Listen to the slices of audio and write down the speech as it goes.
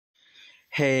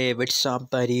Hey, what's up,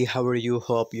 buddy? How are you?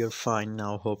 Hope you're fine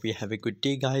now. Hope you have a good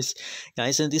day, guys.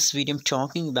 Guys, in this video, I'm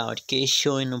talking about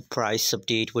Kishu inu price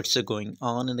update. What's going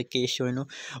on in the Kishu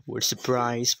inu? What's the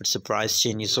price? What's the price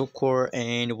changes occur?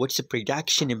 And what's the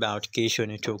prediction about Kishu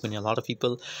inu token? A lot of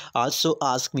people also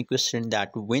ask me question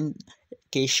that when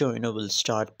Kishu inu will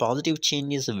start positive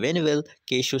changes, when will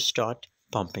Kishu start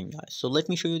pumping, guys? So let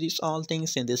me show you these all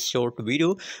things in this short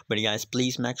video, but guys,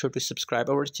 please make sure to subscribe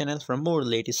our channel for more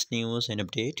latest news and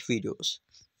update videos.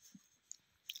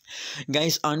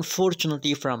 Guys,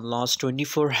 unfortunately, from last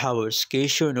 24 hours,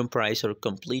 Kishu inu price are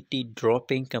completely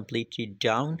dropping, completely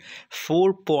down.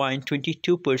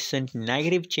 4.22%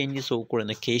 negative changes occur in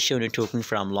the Kishu inu token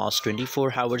from last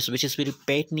 24 hours, which is very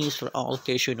bad news for all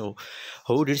Kishu inu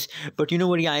holders. But you know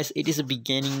what, guys? It is the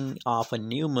beginning of a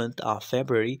new month of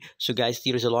February. So, guys,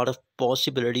 there is a lot of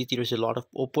possibility. There is a lot of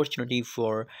opportunity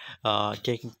for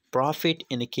taking profit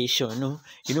in the Kishu inu.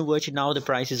 You know what? Now the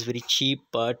price is very cheap,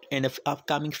 but in the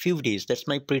upcoming few days, that's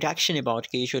my prediction about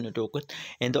Kishu inu token.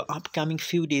 In the upcoming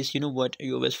few days, you know what,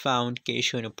 you will found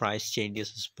Kishu inu price changes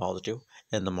is positive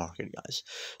in the market, guys.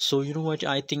 So you know what,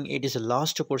 I think it is a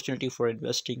last opportunity for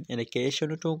investing in a Kishu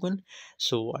inu token.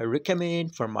 So I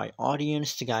recommend for my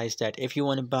audience, guys, that if you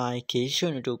want to buy Kishu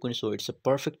inu token, so it's a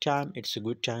perfect time. It's a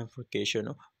good time for Kishu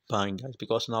inu buying, guys,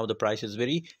 because now the price is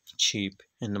very cheap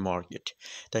in the market.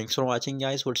 Thanks for watching,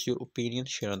 guys. What's your opinion?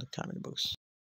 Share in the comment box.